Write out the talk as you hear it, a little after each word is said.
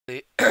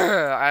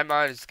I'm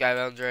on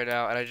Skybound right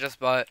now, and I just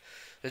bought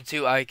the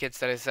two iKits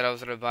that I said I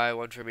was gonna buy,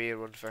 one for me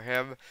and one for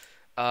him.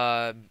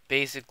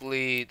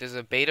 Basically, there's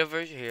a beta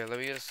version here. Let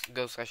me just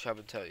go slash hub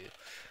and tell you.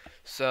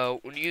 So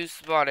when you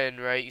spawn in,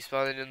 right, you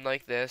spawn in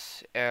like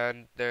this,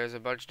 and there's a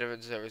bunch of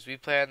different servers. We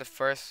play on the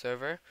first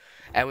server,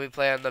 and we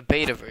play on the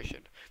beta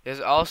version. There's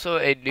also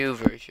a new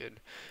version.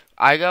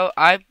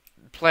 I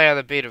play on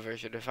the beta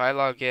version. If I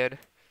log in,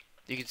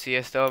 you can see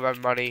I still have my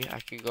money.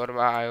 I can go to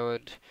my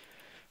island,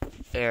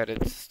 and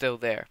it's still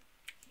there,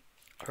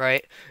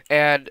 right?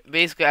 And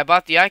basically, I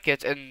bought the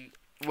iKits, and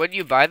when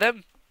you buy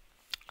them,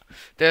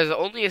 there's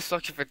only a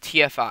selection for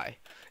TFI.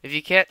 If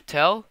you can't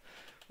tell,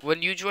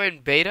 when you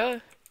join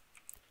beta,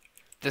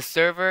 the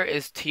server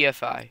is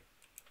TFI.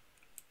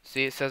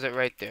 See, it says it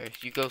right there.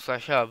 You go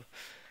slash hub.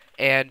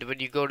 And when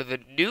you go to the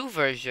new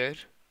version,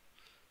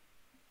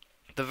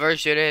 the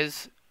version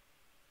is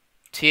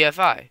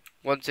TFI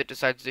once it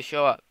decides to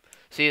show up.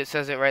 See, it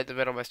says it right in the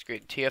middle of my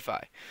screen,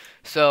 TFI.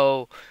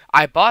 So,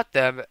 I bought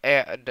them,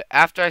 and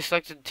after I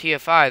selected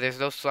TFI, there's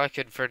no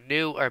selection for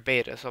new or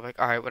beta. So I'm like,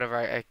 alright, whatever,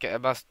 I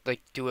must,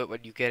 like, do it when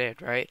you get in,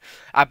 right?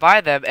 I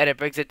buy them, and it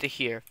brings it to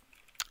here.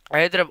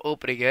 I ended up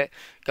opening it,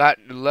 got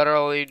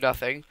literally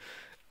nothing.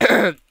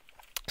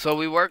 So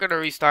we were gonna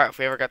restart if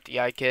we ever got the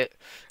iKit,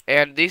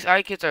 and these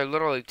iKits are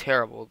literally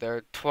terrible.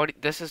 They're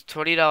This is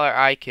 $20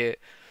 iKit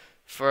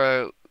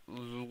for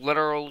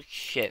literal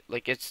shit.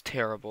 Like, it's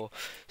terrible.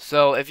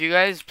 So if you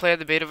guys play on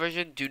the beta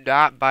version, do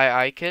not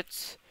buy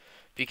iKits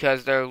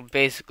because they're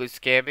basically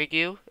scamming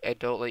you and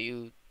don't let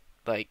you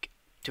like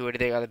do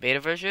anything on the beta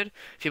version.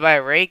 If you buy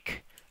a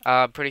rank,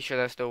 I'm pretty sure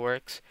that still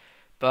works.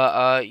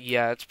 But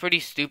yeah, it's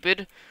pretty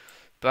stupid.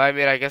 But I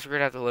mean, I guess we're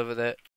gonna have to live with it.